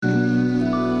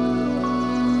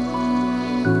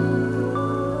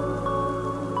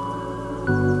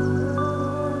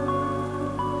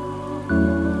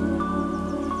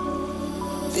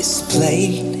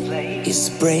plate is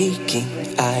breaking.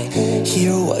 I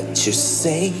hear what you're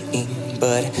saying,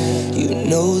 but you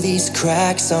know these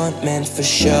cracks aren't meant for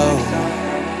show.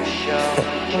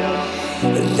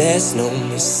 There's no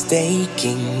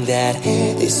mistaking that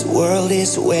this world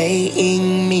is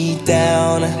weighing me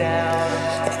down,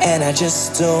 and I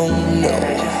just don't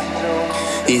know.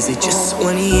 Is it just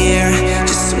 1 year,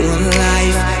 just one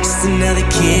life, just another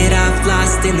kid I've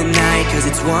lost in the night? Cause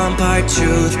it's one part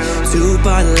truth, two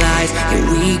part lies, and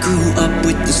we grew up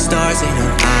with the stars in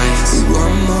our eyes.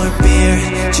 One more beer,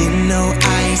 gin, no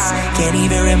ice, can't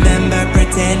even remember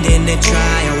pretending to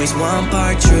try. Always one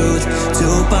part truth,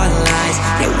 two part lies,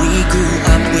 yeah, we grew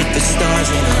up with the stars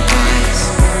in our eyes.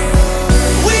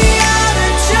 We are the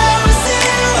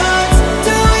chosen ones,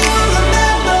 do you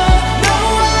remember? No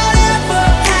one ever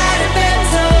had it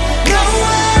better, no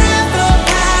one ever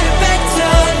had it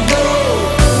better, no.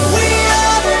 We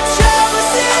are the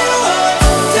chosen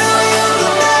ones, do you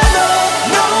remember?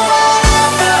 No one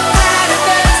ever had it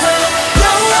better,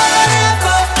 no one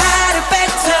ever had it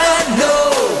better, no.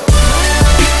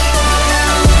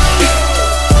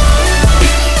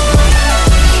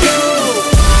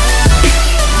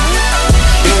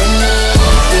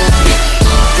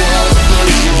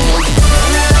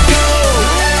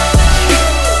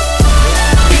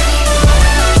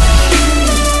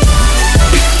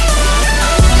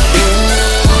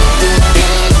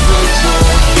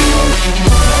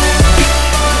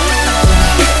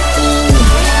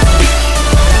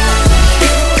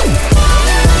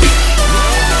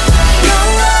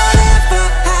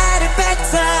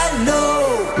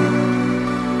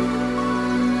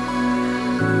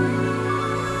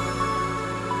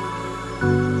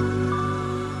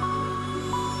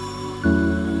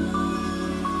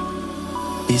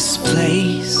 This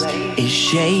place is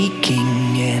shaking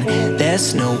and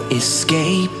there's no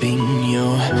escaping.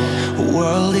 Your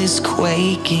world is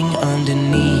quaking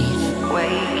underneath.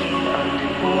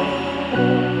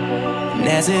 And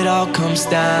as it all comes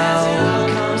down,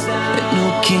 that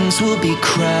new kings will be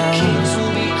crowned.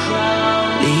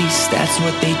 At least that's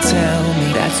what they tell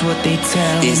me, that's what they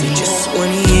tell me. Is it just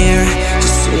 1 year,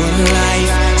 just one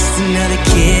life, just another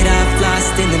kid I've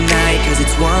lost in the night? Cause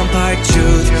it's one part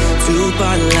truth, two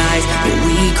part lies, and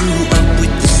we grew up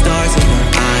with the stars in our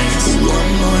eyes.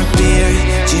 One more beer,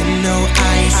 gin, no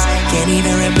ice, can't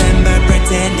even remember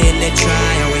pretending to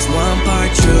try.